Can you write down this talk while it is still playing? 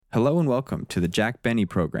Hello and welcome to the Jack Benny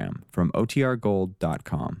program from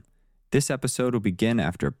OTRGold.com. This episode will begin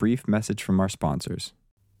after a brief message from our sponsors.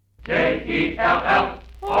 J-E-L-L-O.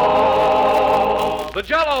 The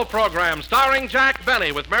Jell-O program starring Jack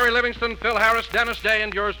Benny with Mary Livingston, Phil Harris, Dennis Day,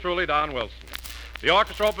 and yours truly, Don Wilson. The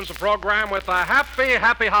orchestra opens the program with a happy,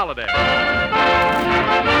 happy holiday.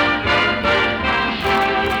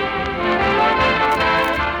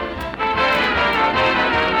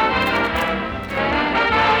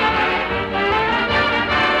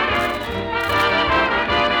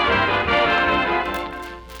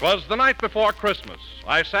 'Twas the night before Christmas.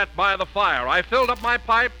 I sat by the fire. I filled up my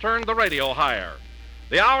pipe, turned the radio higher.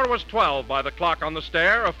 The hour was 12 by the clock on the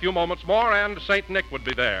stair. A few moments more, and St. Nick would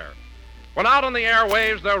be there. When out on the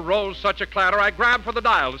airwaves there rose such a clatter, I grabbed for the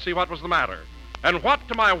dial to see what was the matter. And what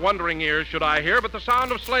to my wondering ears should I hear but the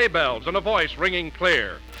sound of sleigh bells and a voice ringing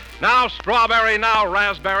clear. Now strawberry, now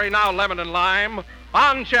raspberry, now lemon and lime.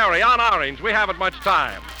 On cherry, on orange, we haven't much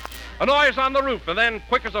time. A noise on the roof, and then,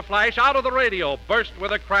 quick as a flash, out of the radio, burst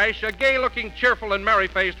with a crash, a gay-looking, cheerful, and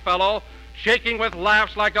merry-faced fellow, shaking with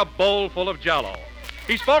laughs like a bowl full of Jell-O.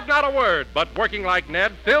 He spoke not a word, but working like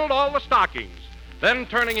Ned, filled all the stockings. Then,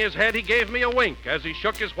 turning his head, he gave me a wink as he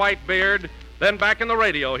shook his white beard. Then, back in the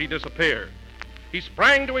radio, he disappeared. He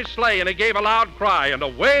sprang to his sleigh, and he gave a loud cry, and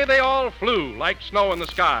away they all flew like snow in the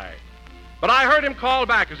sky. But I heard him call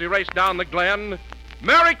back as he raced down the glen,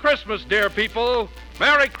 "Merry Christmas, dear people.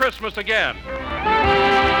 Merry Christmas again."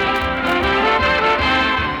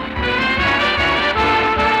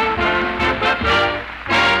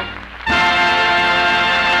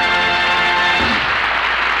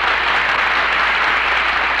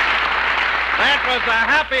 That was a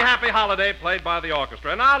happy, happy holiday played by the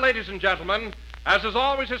orchestra. And now, ladies and gentlemen, as is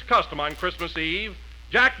always his custom on Christmas Eve,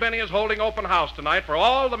 Jack Benny is holding open house tonight for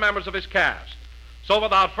all the members of his cast. So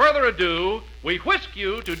without further ado, we whisk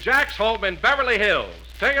you to Jack's home in Beverly Hills.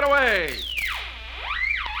 Take it away.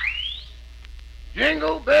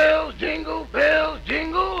 Jingle bells, jingle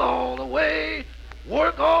all the way.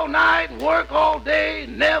 Work all night, work all day,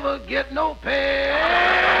 never get no pay.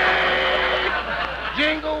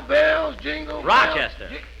 Jingle bells, jingle bells. Rochester,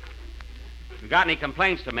 if you got any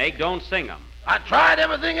complaints to make, don't sing them. I tried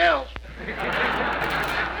everything else.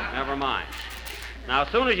 Never mind. Now, as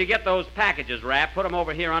soon as you get those packages wrapped, put them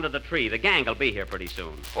over here under the tree. The gang will be here pretty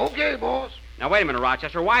soon. Okay, boss. Now, wait a minute,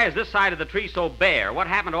 Rochester. Why is this side of the tree so bare? What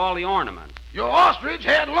happened to all the ornaments? Your ostrich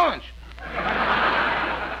had lunch.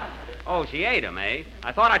 Oh, she ate them, eh?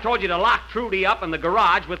 I thought I told you to lock Trudy up in the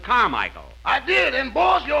garage with Carmichael. I did, and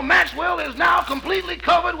boss, your Maxwell is now completely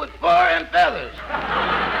covered with fur and feathers.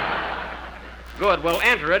 Good. We'll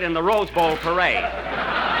enter it in the Rose Bowl parade.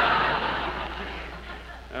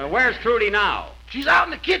 Where's Trudy now? She's out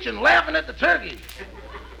in the kitchen laughing at the turkey.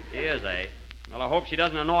 She is, eh? Well, I hope she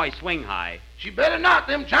doesn't annoy Swing High. She better not.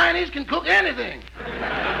 Them Chinese can cook anything.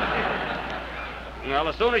 Well,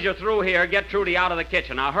 as soon as you're through here, get Trudy out of the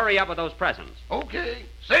kitchen. Now, hurry up with those presents. Okay.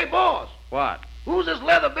 Say, boss, What? who's this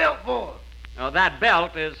leather belt for? Oh, that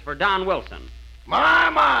belt is for Don Wilson.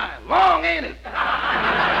 My, long ain't it?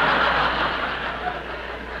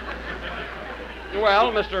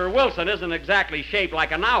 Well, Mr. Wilson isn't exactly shaped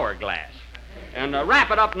like an hourglass. And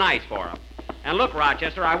wrap it up nice for him. And look,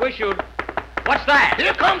 Rochester, I wish you'd... What's that?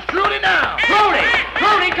 Here comes Trudy now. Trudy!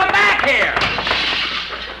 Trudy, come back here!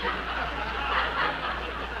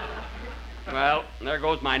 Well, there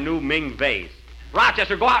goes my new Ming vase.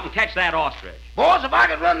 Rochester, go out and catch that ostrich. Boss, if I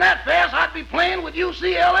could run that fast, I'd be playing with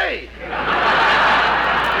UCLA.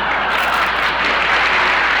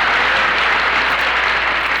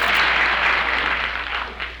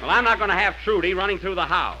 Well, I'm not going to have Trudy running through the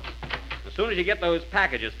house. As soon as you get those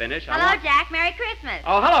packages finished, Hello, Jack. Merry Christmas.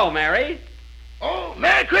 Oh, hello, Mary. Oh,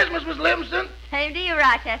 Merry Christmas, Miss Livingston. Same to you,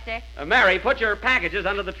 Rochester. Mary, put your packages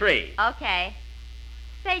under the tree. Okay.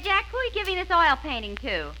 Say, Jack, who are you giving this oil painting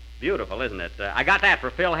to? Beautiful, isn't it? I got that for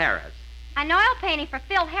Phil Harris. An oil painting for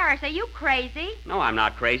Phil Harris. Are you crazy? No, I'm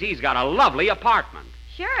not crazy. He's got a lovely apartment.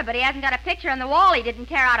 Sure, but he hasn't got a picture on the wall he didn't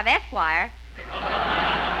tear out of Esquire.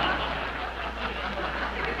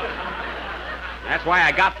 That's why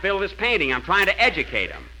I got Phil this painting. I'm trying to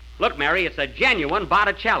educate him. Look, Mary, it's a genuine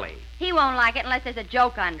Botticelli. He won't like it unless there's a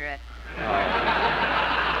joke under it.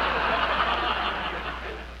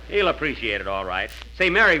 He'll appreciate it, all right. Say,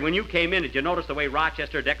 Mary, when you came in, did you notice the way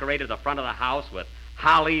Rochester decorated the front of the house with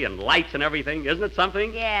holly and lights and everything? Isn't it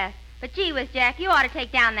something? Yes. But gee whiz, Jack, you ought to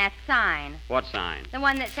take down that sign. What sign? The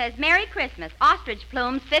one that says, Merry Christmas, ostrich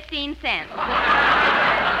plumes, 15 cents.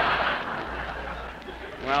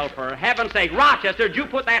 Well, for heaven's sake, Rochester, did you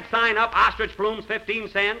put that sign up, ostrich plumes, 15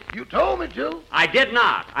 cents? You told me to. I did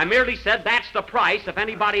not. I merely said that's the price if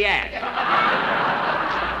anybody asks.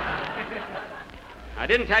 I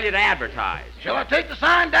didn't tell you to advertise. Shall I take the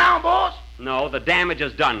sign down, boss? No, the damage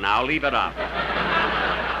is done now. Leave it up.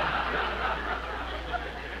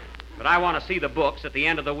 But I want to see the books at the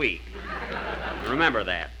end of the week. Remember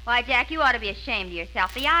that. Why, Jack, you ought to be ashamed of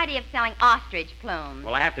yourself. The idea of selling ostrich plumes.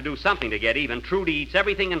 Well, I have to do something to get even. Trudy eats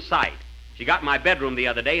everything in sight. She got in my bedroom the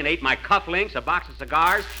other day and ate my cufflinks, a box of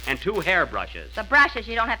cigars, and 2 hairbrushes. The brushes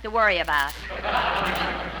you don't have to worry about.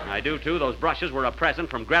 I do, too. Those brushes were a present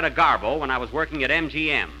from Greta Garbo when I was working at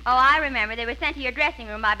MGM. Oh, I remember. They were sent to your dressing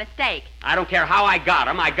room by mistake. I don't care how I got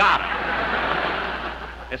them. I got them.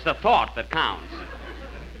 It's the thought that counts.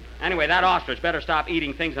 Anyway, that ostrich better stop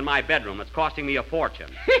eating things in my bedroom. It's costing me a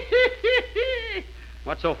fortune.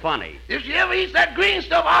 What's so funny? If she ever eats that green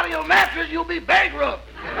stuff out of your mattress, you'll be bankrupt.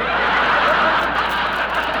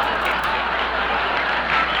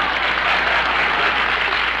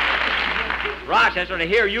 Rochester, to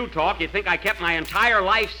hear you talk, you'd think I kept my entire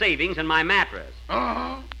life savings in my mattress.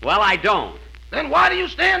 Uh-huh. Well, I don't. Then why do you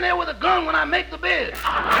stand there with a gun when I make the bed?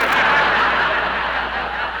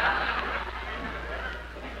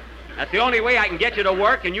 That's the only way I can get you to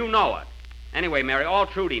work, and you know it. Anyway, Mary, all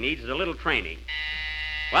Trudy needs is a little training.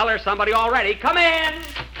 Well, there's somebody already. Come in.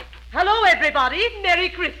 Hello, everybody. Merry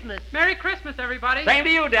Christmas. Merry Christmas, everybody. Same to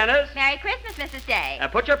you, Dennis. Merry Christmas, Mrs. Day.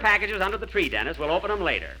 Put your packages under the tree, Dennis. We'll open them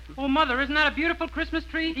later. Oh, Mother, isn't that a beautiful Christmas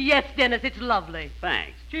tree? Yes, Dennis, it's lovely.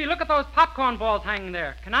 Thanks. Gee, look at those popcorn balls hanging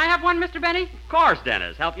there. Can I have one, Mr. Benny? Of course,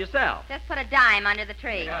 Dennis. Help yourself. Just put a dime under the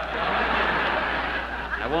tree.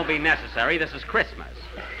 That won't be necessary. This is Christmas.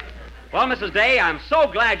 Well, Mrs. Day, I'm so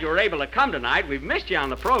glad you were able to come tonight. We've missed you on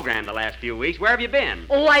the program the last few weeks. Where have you been?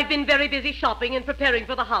 Oh, I've been very busy shopping and preparing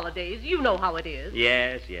for the holidays. You know how it is.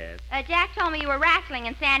 Yes, yes. Jack told me you were wrestling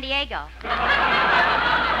in San Diego.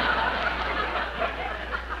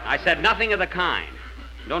 I said nothing of the kind.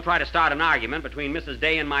 Don't try to start an argument between Mrs.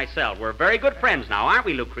 Day and myself. We're very good friends now, aren't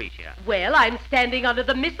we, Lucretia? Well, I'm standing under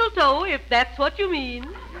the mistletoe, if that's what you mean.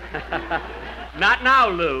 Not now,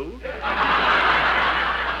 Lou.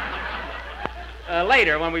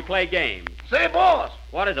 Later, when we play games. Say, boss,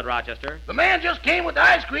 What is it, Rochester? the man just came with the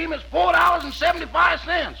ice cream. It's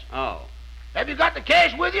 $4.75. Oh. Have you got the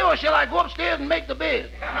cash with you, or shall I go upstairs and make the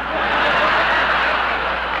bid?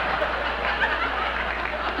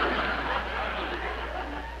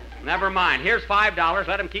 Never mind. Here's $5.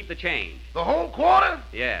 Let him keep the change. The whole quarter?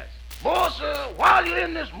 Yes. Boss, while you're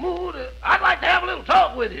in this mood, I'd like to have a little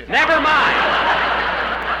talk with you. Never mind.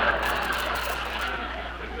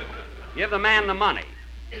 Give the man the money.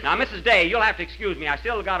 Now, Mrs. Day, you'll have to excuse me. I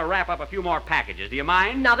still got to wrap up a few more packages. Do you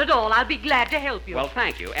mind? Not at all. I'll be glad to help you. Well,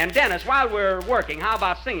 thank you. And, Dennis, while we're working, how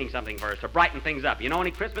about singing something for us to brighten things up? You know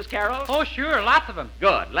any Christmas carols? Oh, sure, lots of them.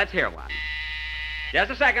 Good. Let's hear one.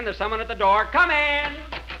 Just a second. There's someone at the door. Come in.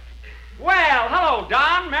 Well, hello,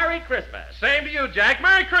 Don. Merry Christmas. Same to you, Jack.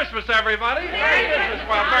 Merry Christmas, everybody. Merry Christmas.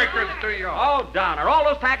 Well, Merry Christmas to you all. Oh, Don, are all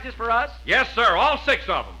those packages for us? Yes, sir. All 6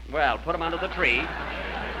 of them. Well, put them under the tree.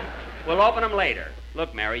 We'll open them later.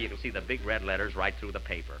 Look, Mary, you can see the big red letters right through the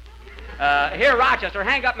paper. Here, Rochester,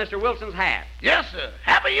 hang up Mr. Wilson's hat. Yes, sir.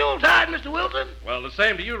 Happy Yuletide, Mr. Wilson. Well, the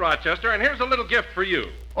same to you, Rochester, and here's a little gift for you.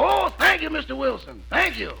 Oh, thank you, Mr. Wilson.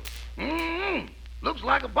 Thank you. Looks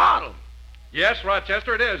like a bottle. Yes,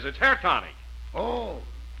 Rochester, it is. It's hair tonic. Oh.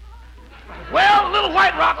 Well, a little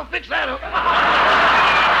White Rock will fix that up.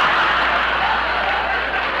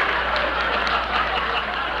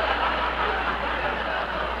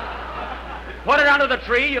 Put it under the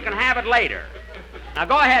tree. You can have it later. Now,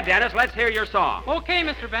 go ahead, Dennis. Let's hear your song. Okay,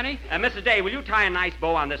 Mr. Benny. Mrs. Day, will you tie a nice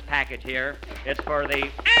bow on this package here? It's for the...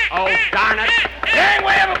 Oh, darn it.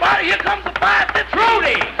 Gangway, everybody. Here comes the 550.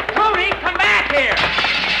 Trudy! Trudy, come back here!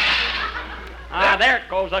 Ah, there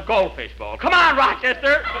goes a goldfish bowl. Come on,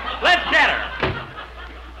 Rochester. Let's get her.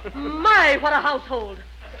 My, what a household.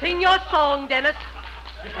 Sing your song, Dennis.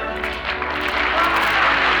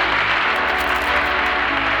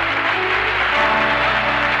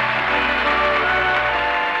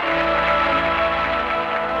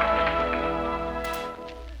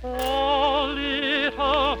 Oh,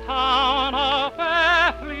 little town of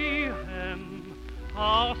Bethlehem,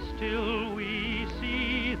 how still we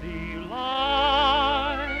see thee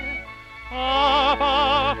lie.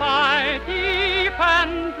 Above thy deep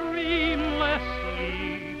and dreamless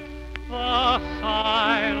sleep, the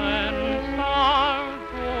silent stars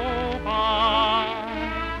go by.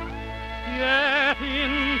 Yet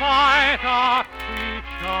in thy dark street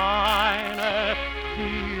shineth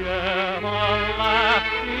the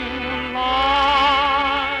everlasting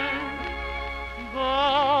light.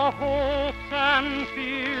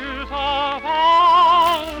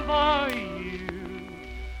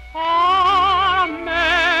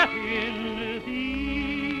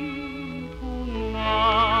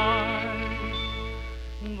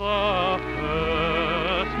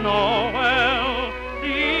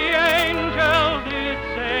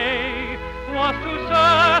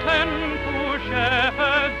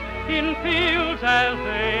 in fields as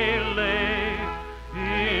they lay,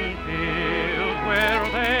 in fields where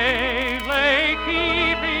they lay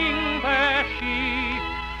keeping their sheep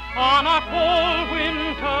on a cold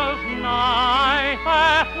winter's night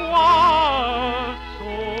that was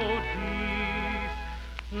so deep.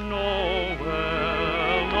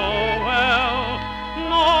 Noel, Noel,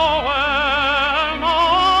 Noel,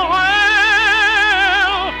 Noel,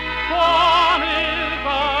 born is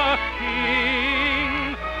the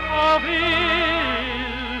King of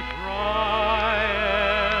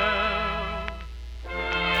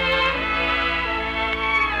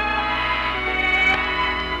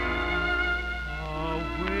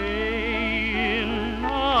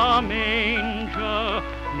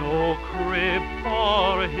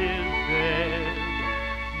for his bed,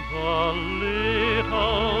 the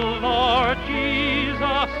little Lord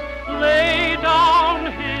Jesus lay down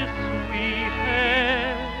his sweet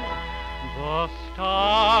head. The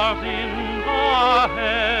stars in the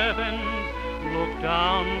heavens looked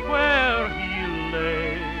down where he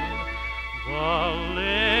lay. The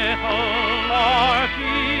little Lord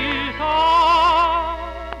Jesus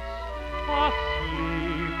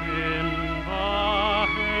asleep in the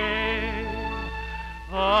hay.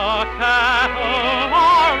 The cattle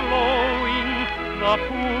are lowing, the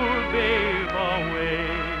poor babe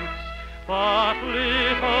awakes, but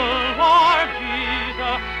little Lord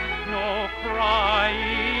Jesus no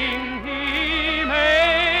crying he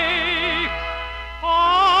makes. I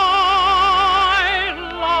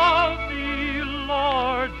love thee,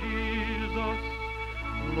 Lord Jesus,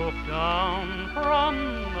 look down from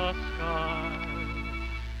the sky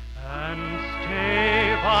and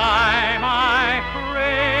stay by my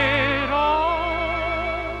cradle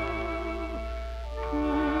to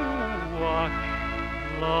watch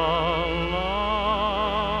lullaby.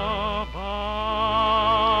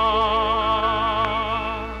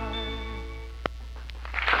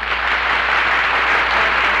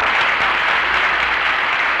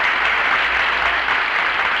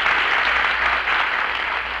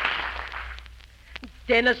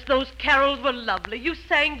 Dennis, those carols were lovely. You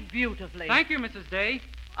sang beautifully. Thank you, Mrs. Day.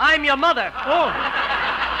 I'm your mother. Oh.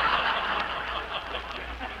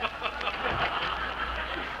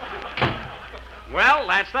 Well,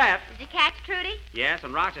 that's that. Did you catch Trudy? Yes,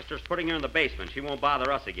 and Rochester's putting her in the basement. She won't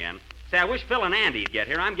bother us again. Say, I wish Phil and Andy'd get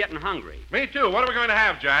here. I'm getting hungry. Me too. What are we going to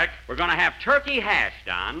have, Jack? We're going to have turkey hash,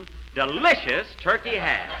 Don. Delicious turkey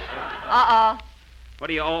hash. Uh-oh. What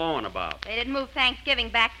are you owing about? They didn't move Thanksgiving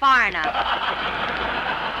back far enough.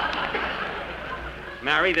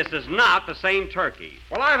 Mary, this is not the same turkey.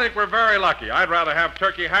 Well, I think we're very lucky. I'd rather have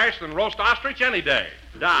turkey hash than roast ostrich any day.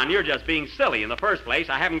 Don, you're just being silly. In the first place,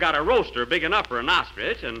 I haven't got a roaster big enough for an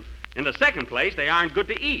ostrich, and in the second place, they aren't good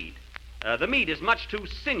to eat. The meat is much too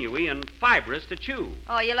sinewy and fibrous to chew.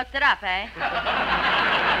 Oh, you looked it up, eh?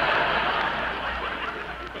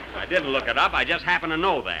 I didn't look it up. I just happen to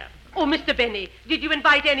know that. Oh, Mr. Benny, did you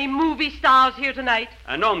invite any movie stars here tonight?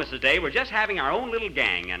 No, Mrs. Day. We're just having our own little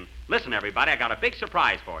gang. And listen, everybody, I got a big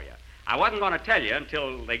surprise for you. I wasn't going to tell you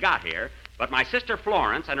until they got here, but my sister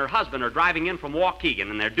Florence and her husband are driving in from Waukegan,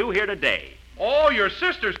 and they're due here today. Oh, your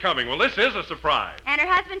sister's coming. Well, this is a surprise. And her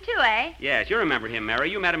husband, too, eh? Yes, you remember him, Mary.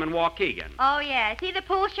 You met him in Waukegan. Oh, yeah. Is he the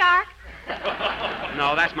pool shark?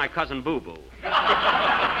 No, that's my cousin Boo-Boo.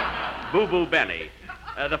 Boo-Boo Benny.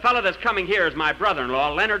 The fellow that's coming here is my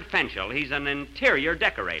brother-in-law, Leonard Fenchel. He's an interior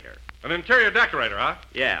decorator. An interior decorator, huh?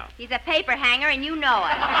 Yeah. He's a paper hanger, and you know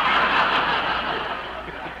it.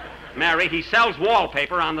 Mary, he sells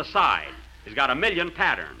wallpaper on the side. He's got 1 million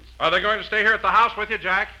patterns. Are they going to stay here at the house with you,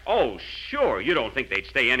 Jack? Oh, sure. You don't think they'd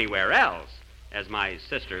stay anywhere else, as my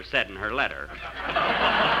sister said in her letter.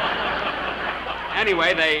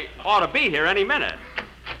 Anyway, they ought to be here any minute.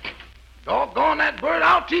 Doggone that bird,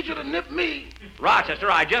 I'll teach her to nip me.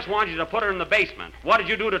 Rochester, I just want you to put her in the basement. What did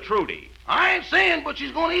you do to Trudy? I ain't saying, but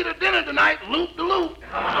she's going to eat her dinner tonight, loop-de-loop.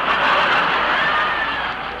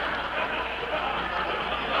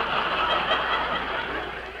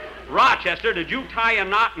 Rochester, did you tie a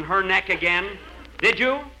knot in her neck again? Did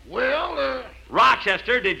you? Well,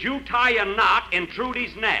 Rochester, did you tie a knot in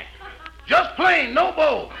Trudy's neck? just plain, no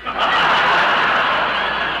bow.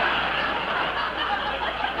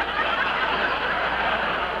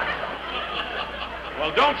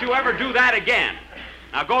 Well, don't you ever do that again.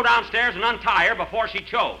 Now go downstairs and untie her before she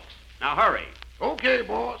chokes. Now hurry. Okay,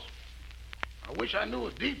 boss. I wish I knew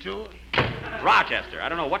a detour. Rochester, I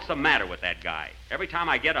don't know what's the matter with that guy. Every time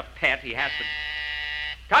I get a pet, he has to...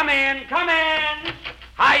 Come in, come in.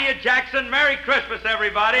 Hiya, Jackson. Merry Christmas,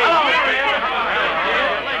 everybody. Hello,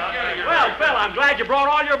 Phil. Well, Phil, I'm glad you brought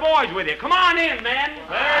all your boys with you. Come on in, men.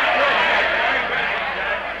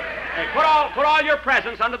 Hey, put all your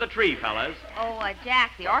presents under the tree, fellas. Oh,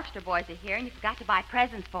 Jack, the orchestra boys are here, and you forgot to buy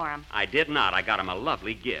presents for them. I did not. I got them a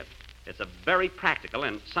lovely gift. It's a very practical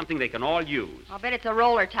and something they can all use. I'll bet it's a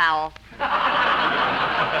roller towel.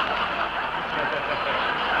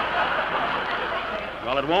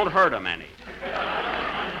 Well, it won't hurt them any.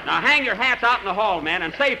 Now, hang your hats out in the hall, man,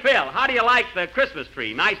 and say, Phil, how do you like the Christmas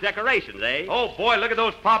tree? Nice decorations, eh? Oh, boy, look at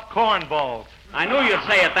those popcorn balls. I knew you'd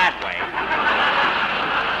say it that way.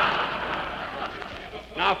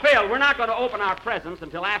 Now, Phil, we're not going to open our presents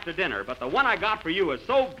until after dinner, but the one I got for you is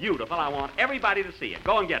so beautiful, I want everybody to see it.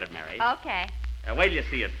 Go and get it, Mary. Okay. Wait till you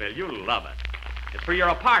see it, Phil. You'll love it. It's for your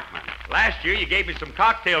apartment. Last year, you gave me some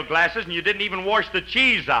cocktail glasses, and you didn't even wash the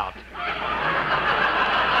cheese out.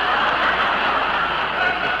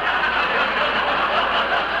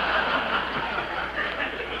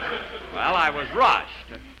 Well, I was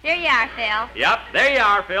rushed. Here you are, Phil. Yep, there you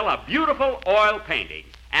are, Phil. A beautiful oil painting.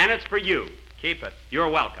 And it's for you. Keep it. You're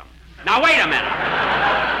welcome. Now, wait a minute.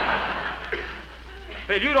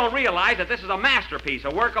 Phil, you don't realize that this is a masterpiece,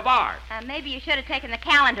 a work of art. Maybe you should have taken the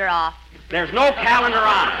calendar off. There's no calendar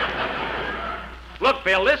on it. Look,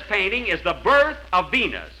 Phil, this painting is The Birth of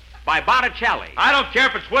Venus by Botticelli. I don't care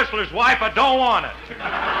if it's Whistler's wife. I don't want it.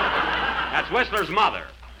 That's Whistler's mother.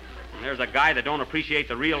 And there's a guy that don't appreciate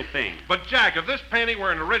the real thing. But, Jack, if this painting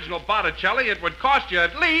were an original Botticelli, it would cost you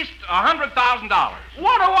at least $100,000.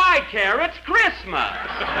 What do I care? It's Christmas.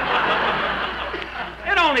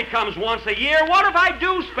 It only comes once a year. What if I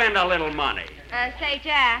do spend a little money? Say,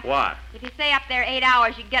 Jack. What? If you stay up there 8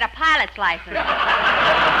 hours, you can get a pilot's license.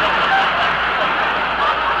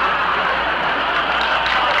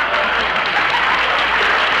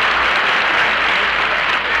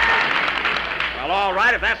 Well, all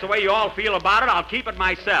right. If that's the way you all feel about it, I'll keep it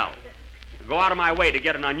myself. Go out of my way to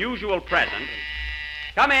get an unusual present.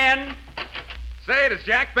 Come in. Say, does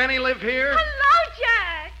Jack Benny live here? Hello,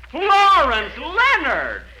 Jack. Florence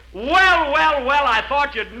Leonard. Well, I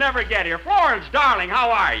thought you'd never get here. Florence, darling,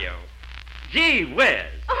 how are you? Gee whiz.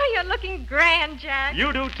 Oh, you're looking grand, Jack.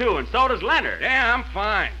 You do, too, and so does Leonard. Yeah, I'm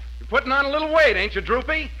fine. You're putting on a little weight, ain't you,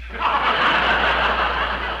 Droopy?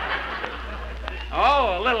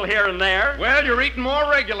 Oh, a little here and there. Well, you're eating more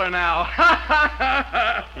regular now.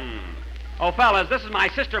 Oh, fellas, this is my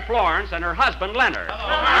sister Florence and her husband Leonard.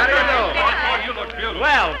 How do you do? Oh, you look beautiful.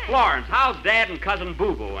 Well, Florence, how's Dad and Cousin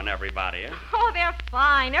Boo Boo and everybody? Eh? Oh, they're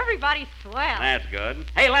fine. Everybody's swell. That's good.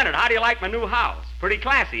 Hey, Leonard, how do you like my new house? Pretty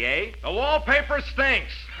classy, eh? The wallpaper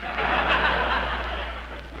stinks.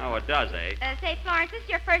 Oh, it does, eh? Say, Florence, this is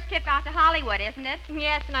your first trip out to Hollywood, isn't it?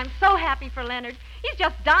 Yes, and I'm so happy for Leonard. He's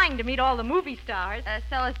just dying to meet all the movie stars.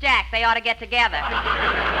 So is Jack. They ought to get together.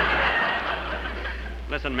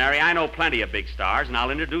 Listen, Mary, I know plenty of big stars, and I'll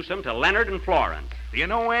introduce them to Leonard and Florence. Do you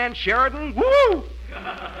know Ann Sheridan? Woo!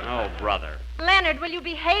 Oh, brother. Leonard, will you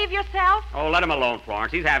behave yourself? Oh, let him alone,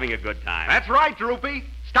 Florence. He's having a good time. That's right, Droopy.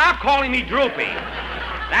 Stop calling me Droopy.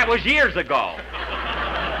 That was years ago.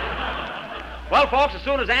 Well, folks, as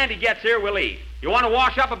soon as Andy gets here, we'll eat. You want to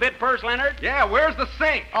wash up a bit first, Leonard? Yeah, where's the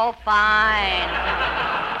sink? Oh, fine.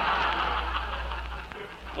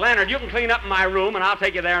 Leonard, you can clean up in my room, and I'll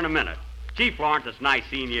take you there in a minute. Gee, Florence, it's nice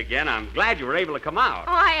seeing you again. I'm glad you were able to come out.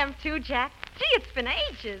 Oh, I am too, Jack. Gee, it's been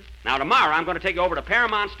ages. Now, tomorrow, I'm going to take you over to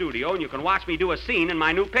Paramount Studio, and you can watch me do a scene in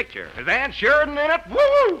my new picture. Is Ann Sheridan in it?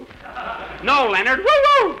 Woo-woo! No, Leonard.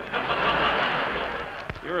 Woo-woo!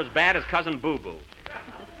 You're as bad as Cousin Boo Boo.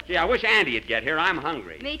 Gee, I wish Andy'd get here. I'm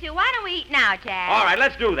hungry. Me too. Why don't we eat now, Jack? All right,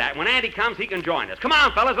 let's do that. When Andy comes, he can join us. Come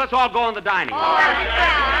on, fellas. Let's all go in the dining room. Oh, well,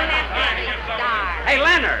 I'm starved. Hey,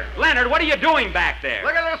 Leonard. Leonard, what are you doing back there?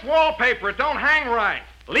 Look at this wallpaper. It don't hang right.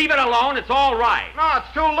 Leave it alone. It's all right. No,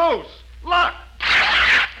 it's too loose. Look.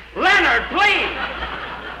 Leonard, please.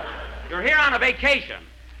 You're here on a vacation.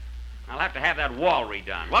 I'll have to have that wall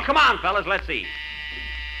redone. Well, come on, fellas. Let's eat.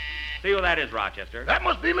 See who that is, Rochester. That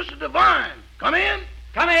must be Mr. Devine. Come in.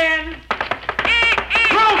 Come in.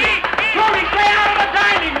 Trudy! Trudy, stay out of the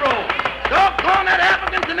dining room! Doggone that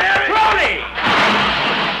African canary. Trudy!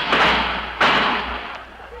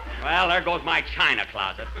 Well, there goes my china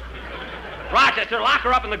closet. Rochester, lock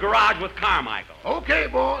her up in the garage with Carmichael. Okay,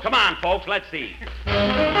 boss. Come on, folks, let's see.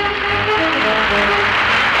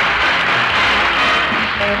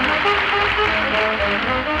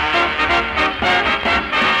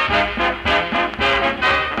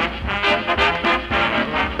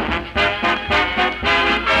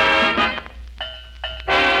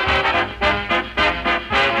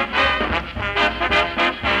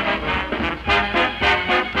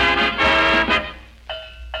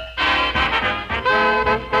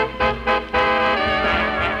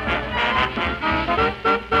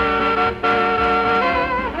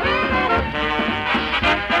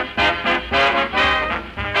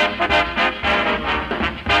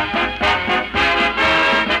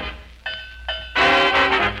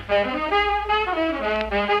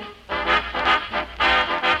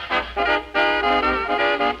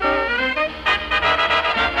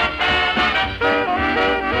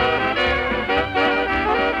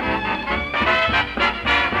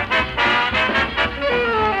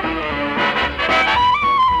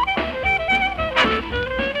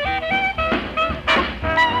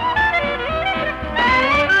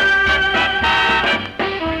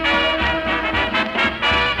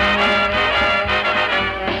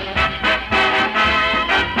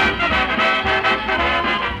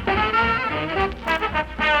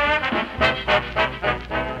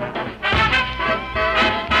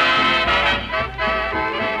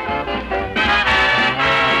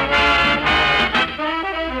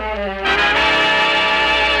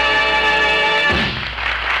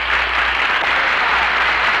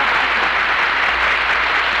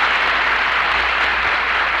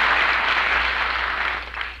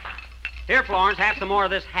 Here, Florence, have some more of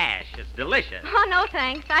this hash. It's delicious. Oh, no,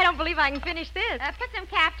 thanks. I don't believe I can finish this. Put some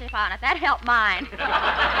ketchup on it. That'd help mine.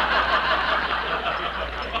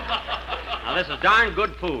 Now, this is darn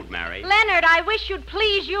good food, Mary. Leonard, I wish you'd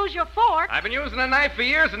please use your fork. I've been using a knife for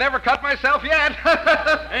years and never cut myself yet.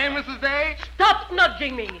 Hey, Mrs. Day? Stop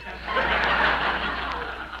nudging me.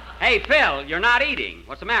 Hey, Phil, you're not eating.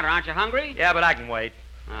 What's the matter? Aren't you hungry? Yeah, but I can wait.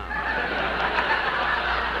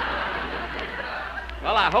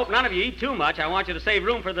 Well, I hope none of you eat too much. I want you to save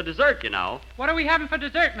room for the dessert, you know. What are we having for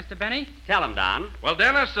dessert, Mr. Benny? Tell him, Don. Well,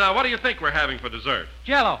 Dennis, what do you think we're having for dessert?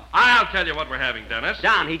 Jell-O. I'll tell you what we're having, Dennis.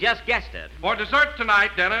 Don, he just guessed it. For dessert tonight,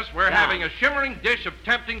 Dennis, we're Don. having a shimmering dish of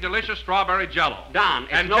tempting, delicious strawberry Jell-O. Don,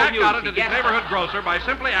 it's and no Jack use. got it He at his guessed neighborhood grocer by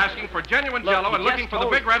simply asking for genuine Look, Jell-O he and looking just for the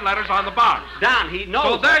told- big red letters on the box. Don, he knows.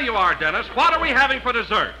 So there you are, Dennis. What are we having for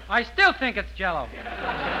dessert? I still think it's Jell-O.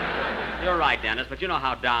 You're right, Dennis, but you know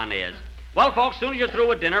how Don is. Well, folks, soon as you're through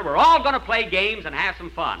with dinner, we're all going to play games and have some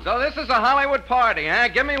fun. So this is a Hollywood party, huh?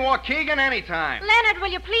 Give me Waukegan anytime. Leonard, will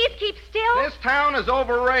you please keep still? This town is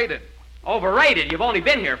overrated. Overrated? You've only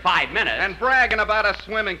been here 5 minutes. And bragging about a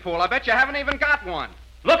swimming pool. I bet you haven't even got one.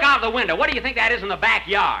 Look out the window. What do you think that is in the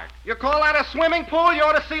backyard? You call that a swimming pool? You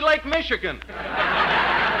ought to see Lake Michigan.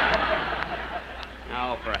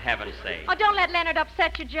 Oh, for heaven's sake. Oh, don't let Leonard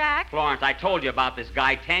upset you, Jack. Florence, I told you about this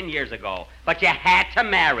guy 10 years ago, but you had to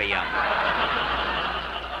marry him.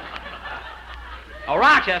 Oh,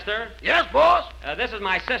 Rochester, Yes, boss? this is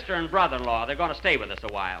my sister and brother-in-law. They're going to stay with us a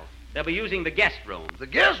while. They'll be using the guest room. The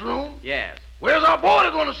guest room? Yes. Where's our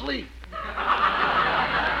boarder going to sleep?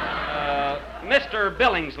 Mr.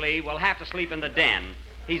 Billingsley will have to sleep in the den.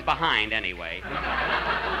 He's behind anyway.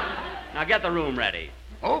 Now get the room ready.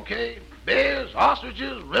 Okay. Bears,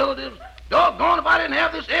 ostriches, relatives. Doggone, if I didn't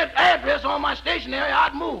have this address on my stationery,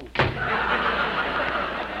 I'd move.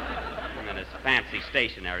 And it's fancy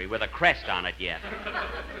stationery with a crest on it yet.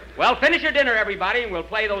 Well, finish your dinner, everybody, and we'll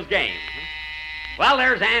play those games. Well,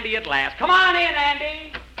 there's Andy at last. Come on in,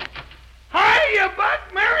 Andy. Hiya, Buck.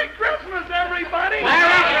 Merry Christmas, everybody.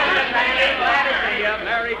 Merry Christmas, Andy. Glad to see you.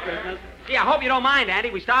 Merry Christmas. Gee, I hope you don't mind,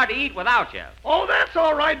 Andy. We started to eat without you. Oh, that's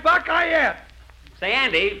all right, Buck. I ate. Say,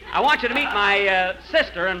 Andy, I want you to meet my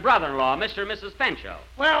sister and brother-in-law, Mr. and Mrs. Fenshaw.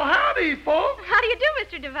 Well, howdy, folks. How do you do,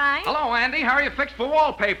 Mr. Devine? Hello, Andy. How are you fixed for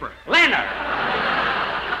wallpaper? Leonard!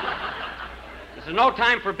 This is no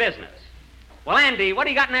time for business. Well, Andy, what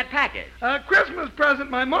do you got in that package? A Christmas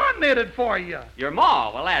present my mom knitted for you. Your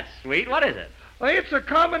ma? Well, that's sweet. What is it? Well, it's a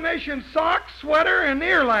combination sock, sweater, and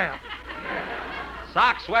ear lamp.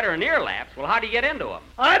 Sock, sweater, and ear laps? Well, how do you get into them?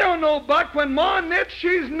 I don't know, Buck. When Ma knits,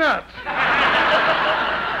 she's nuts.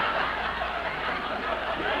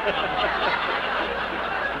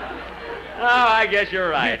 Oh, I guess you're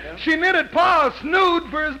right. She knitted Pa a snood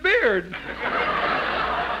for his beard.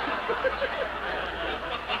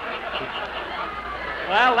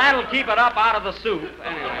 Well, that'll keep it up out of the soup.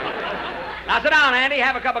 Anyway. Now sit down, Andy.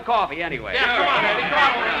 Have a cup of coffee anyway. Yeah, come on, Andy.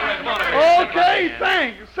 Come on. Okay,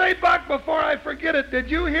 thanks. Say, Buck, before I forget it, did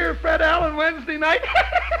you hear Fred Allen Wednesday night?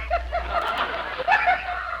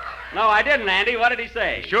 No, I didn't, Andy. What did he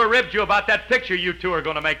say? Sure ribbed you about that picture you two are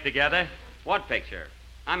going to make together. What picture?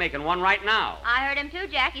 I'm making one right now. I heard him too,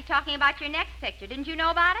 Jack. He's talking about your next picture. Didn't you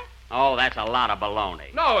know about it? Oh, that's a lot of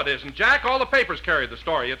baloney. No, it isn't, Jack. All the papers carried the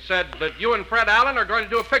story. It said that you and Fred Allen are going to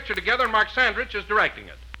do a picture together, and Mark Sandrich is directing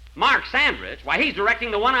it. Mark Sandrich? Why, he's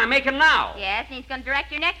directing the one I'm making now. Yes, and he's going to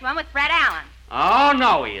direct your next one with Fred Allen. Oh,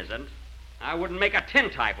 no, he isn't. I wouldn't make a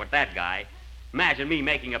tintype with that guy. Imagine me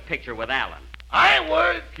making a picture with Allen. I ain't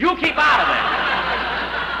worried. You keep out of it.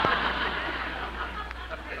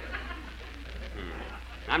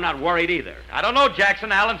 I'm not worried either. I don't know, Jackson.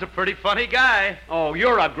 Allen's a pretty funny guy. Oh,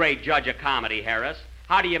 you're a great judge of comedy, Harris.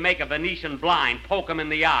 How do you make a Venetian blind poke him in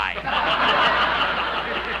the eye?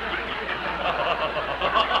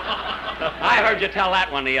 I heard you tell that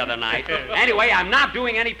one the other night. Anyway, I'm not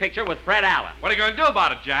doing any picture with Fred Allen. What are you going to do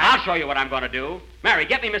about it, Jack? I'll show you what I'm going to do. Mary,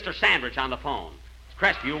 get me Mr. Sandrich on the phone. It's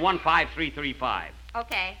Crestview 15335.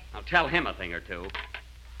 Okay. I'll tell him a thing or two.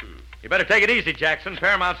 You better take it easy, Jackson.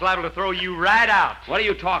 Paramount's liable to throw you right out. What are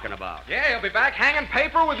you talking about? Yeah, he'll be back hanging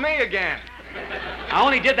paper with me again. I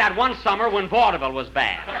only did that one summer when vaudeville was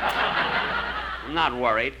bad. I'm not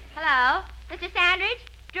worried. Hello? Mr. Sandridge?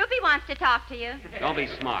 Droopy wants to talk to you. Don't be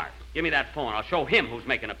smart. Give me that phone. I'll show him who's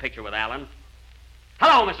making a picture with Allen.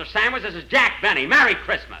 Hello, Mr. Sandwich. This is Jack Benny. Merry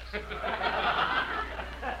Christmas.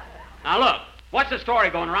 Now, look. What's the story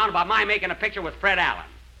going around about my making a picture with Fred Allen?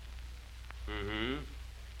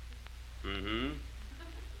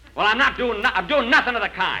 Well, I'm doing nothing of the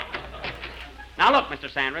kind. Now, look, Mr.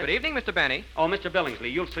 Sandridge. Good evening, Mr. Benny. Oh, Mr.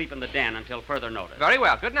 Billingsley, you'll sleep in the den until further notice. Very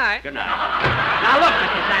well. Good night. Good night. Now, look,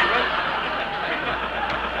 Mr. Sandridge.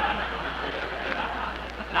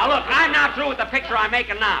 Now, look, I'm not through with the picture I'm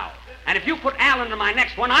making now. And if you put Al into my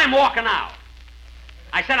next one, I'm walking out.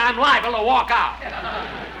 I said I'm liable to walk out.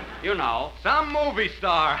 You know. Some movie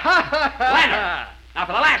star. Leonard. Now,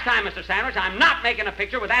 for the last time, Mr. Sandridge, I'm not making a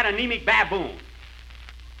picture with that anemic baboon.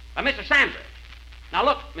 Mr. Sandridge. Now,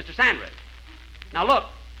 look, Mr. Sandridge. Now, look.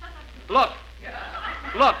 Look.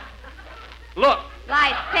 Look. Look.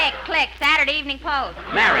 Lights, pick, click, Saturday Evening Post.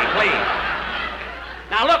 Mary, please.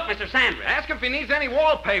 Now, look, Mr. Sandridge. Ask him if he needs any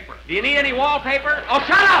wallpaper. Do you need any wallpaper? Oh,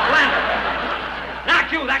 shut up, Leonard.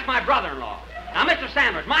 Not you. That's my brother-in-law. Now, Mr.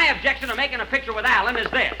 Sandridge, my objection to making a picture with Alan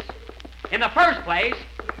is this. In the first place...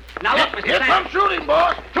 Now, look, Mr. Sandridge. Here comes shooting,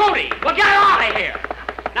 boss. Trudy, well, get her out of here.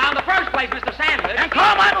 Now, in the first place, Mr. Sandridge... And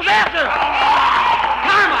Carmichael's after.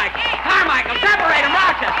 Carmichael, separate him,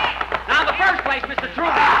 Rochester. Now, in the first place, Mr.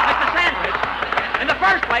 Sandridge, in the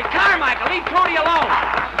first place, Carmichael, leave Trudy alone.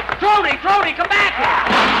 Trudy, come back here.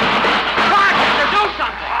 Rochester, do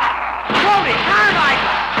something. Trudy,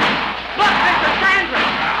 Carmichael. Look, Mr.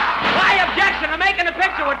 Sandridge, my objection to making a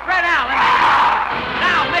picture with Fred Allen.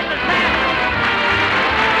 Now, Mr. Sandridge.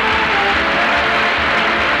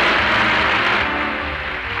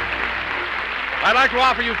 I'd like to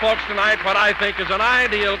offer you folks tonight what I think is an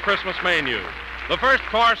ideal Christmas menu. The first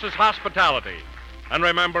course is hospitality. And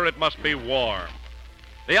remember, it must be warm.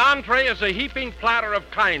 The entree is a heaping platter of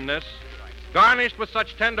kindness, garnished with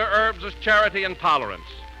such tender herbs as charity and tolerance.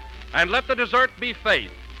 And let the dessert be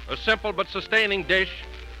faith, a simple but sustaining dish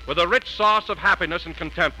with a rich sauce of happiness and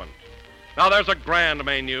contentment. Now, there's a grand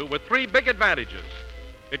menu with 3 big advantages.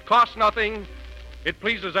 It costs nothing, it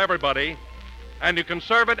pleases everybody, and you can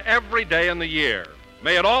serve it every day in the year.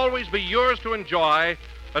 May it always be yours to enjoy,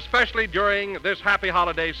 especially during this happy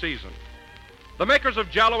holiday season. The makers of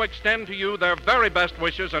Jell-O extend to you their very best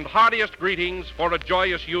wishes and heartiest greetings for a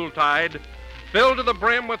joyous Yuletide, filled to the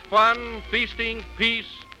brim with fun, feasting, peace,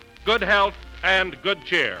 good health, and good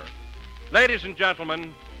cheer. Ladies and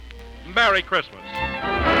gentlemen, Merry Christmas.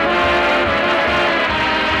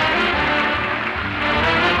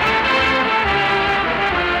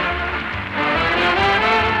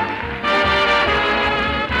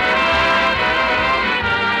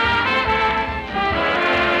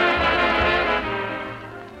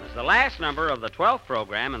 Last number of the 12th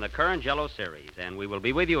program in the current Jell-O series, and we will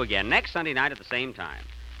be with you again next Sunday night at the same time.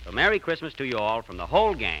 So Merry Christmas to you all from the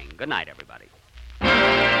whole gang. Good night, everybody.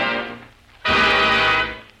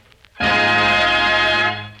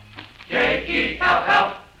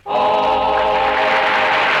 J-E-L-L-O.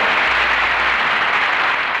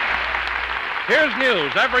 Here's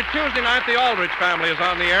news. Every Tuesday night, the Aldrich Family is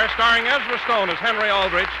on the air, starring Ezra Stone as Henry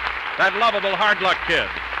Aldrich, that lovable hard luck kid.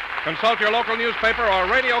 Consult your local newspaper or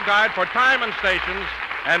radio guide for time and stations,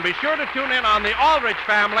 and be sure to tune in on the Aldrich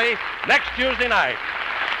Family next Tuesday night.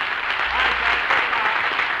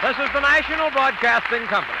 This is the National Broadcasting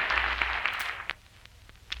Company.